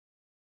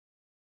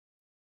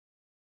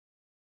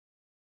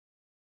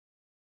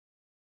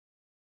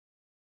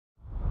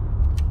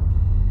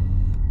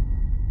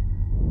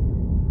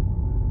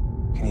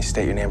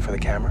state your name for the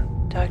camera?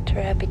 Dr.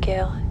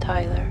 Abigail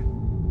Tyler.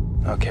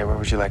 Okay, where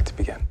would you like to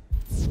begin?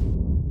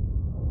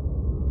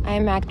 I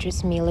am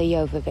actress Mila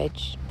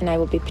Jovovich, and I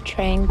will be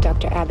portraying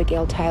Dr.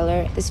 Abigail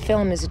Tyler. This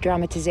film is a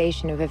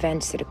dramatization of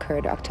events that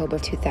occurred October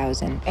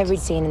 2000. Every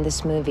scene in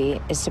this movie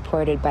is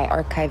supported by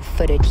archived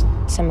footage.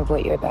 Some of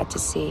what you're about to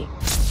see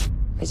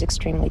is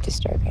extremely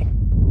disturbing.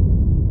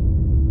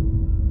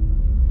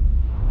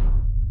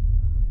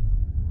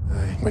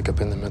 I wake up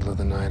in the middle of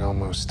the night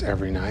almost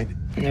every night.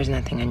 And there's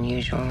nothing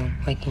unusual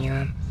waking you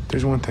up.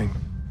 There's one thing.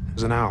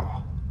 There's an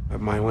owl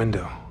at my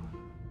window.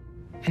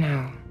 An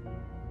owl?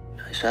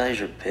 His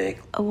eyes are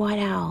big. A white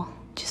owl,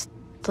 just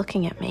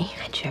looking at me.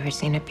 Had you ever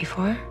seen it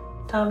before?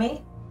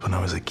 Tommy? When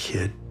I was a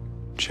kid,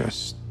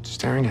 just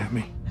staring at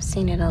me. I've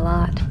seen it a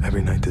lot.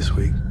 Every night this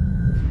week.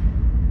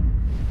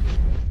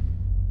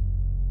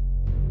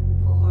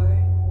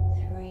 4,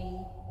 3,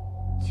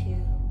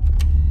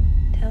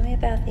 2. Tell me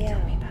about the owl.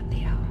 Tell me about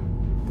the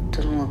owl.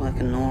 Doesn't look like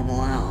a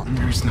normal owl.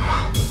 There's no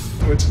owl.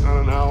 It's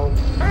not an owl.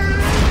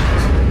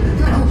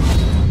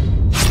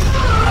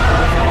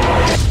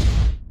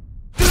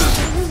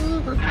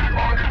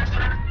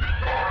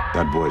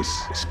 That voice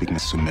is speaking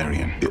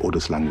Sumerian, the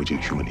oldest language in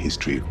human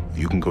history.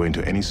 You can go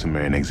into any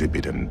Sumerian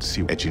exhibit and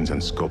see etchings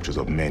and sculptures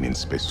of men in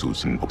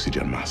spacesuits and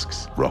oxygen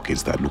masks,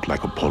 rockets that look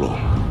like Apollo.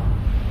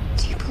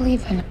 Do you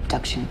believe in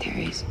abduction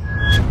theories?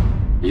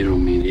 You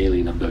don't mean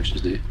alien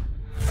abductions, do you?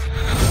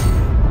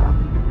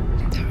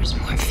 There was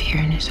more fear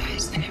in his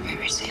eyes than I've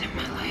ever seen in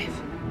my life.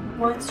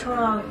 What's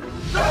wrong?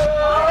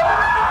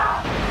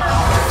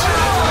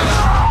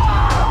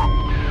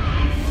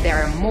 There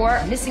are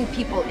more missing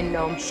people in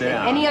Nome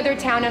than any other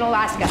town in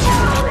Alaska.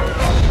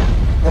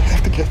 I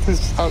have to get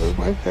this out of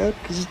my head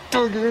because it's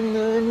dug in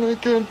there and I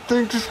can't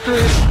think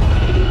straight.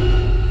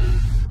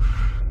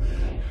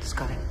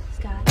 Scott.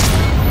 Scott.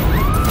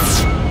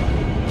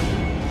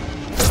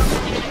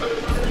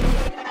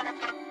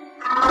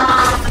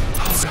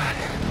 Oh, God.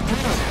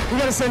 We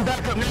gotta send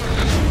backup now.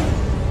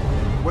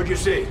 What'd you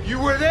see? You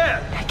were there!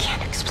 I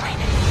can't explain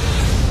it.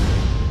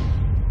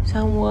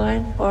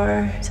 Someone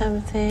or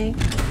something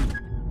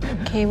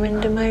came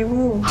into my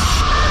room.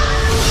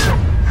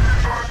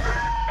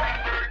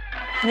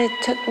 And it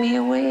took me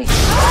away.